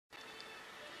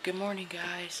Good morning,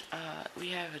 guys. We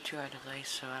have a 2-hour delay,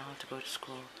 so I don't have to go to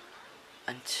school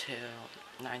until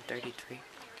 9:33.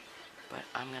 But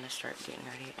I'm gonna start getting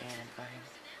ready, and I'm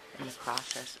in the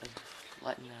process of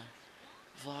letting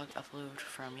the vlog upload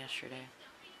from yesterday.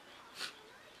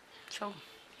 So,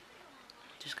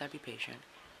 just gotta be patient,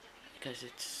 because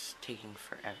it's taking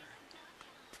forever.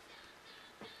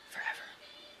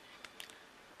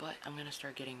 But I'm gonna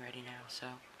start getting ready now, so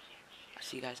I'll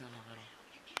see you guys in a little.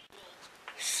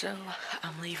 So,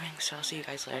 I'm leaving, so I'll see you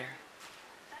guys later.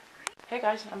 Hey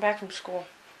guys, I'm back from school.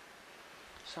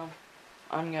 So,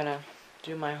 I'm gonna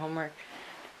do my homework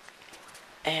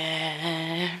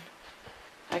and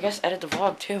I guess edit the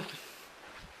vlog too.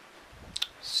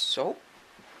 So,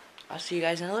 I'll see you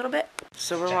guys in a little bit.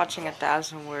 So we're watching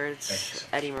 1,000 Words,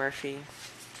 Eddie Murphy.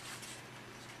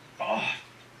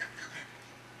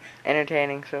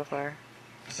 Entertaining so far.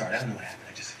 Sorry, I don't know what happened.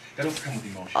 I just got overcome with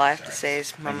emotion. All I have to say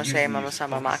is mama say, mama sa,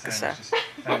 mama kasa.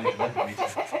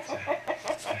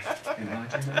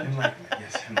 Enlightenment.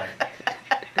 Yes, enlightenment.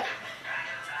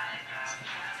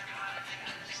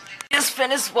 Just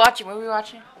finished watching. What are we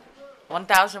watching?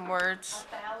 1,000 Words.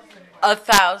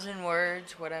 1,000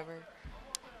 Words, whatever.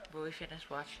 But we finished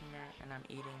watching that, and I'm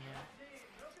eating now.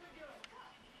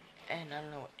 And I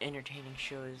don't know what entertaining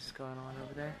show is going on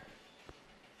over there,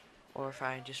 or if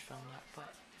I just filmed that,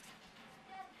 but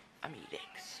I'm eating,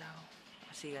 so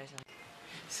I'll see you guys in.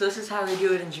 So this is how they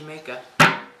do it in Jamaica.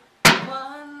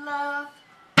 One love,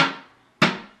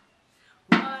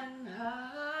 one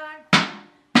heart,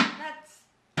 let's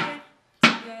get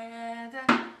together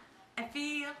and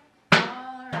feel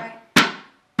alright.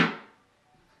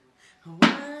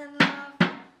 One love,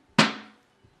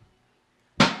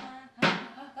 one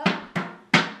heart,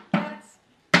 let's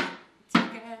get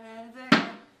together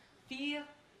and feel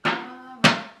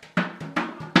alright.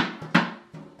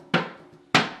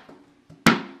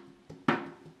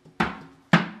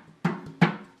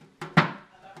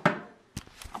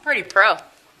 I'm pretty pro.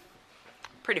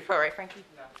 Pretty pro, right, Frankie?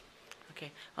 No.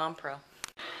 Okay, I'm pro.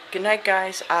 Good night,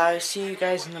 guys. I'll see you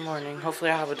guys in the morning. Hopefully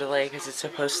I'll have a delay because it's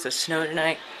supposed to snow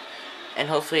tonight. And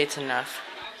hopefully it's enough.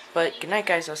 But good night,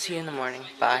 guys. I'll see you in the morning.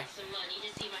 Bye.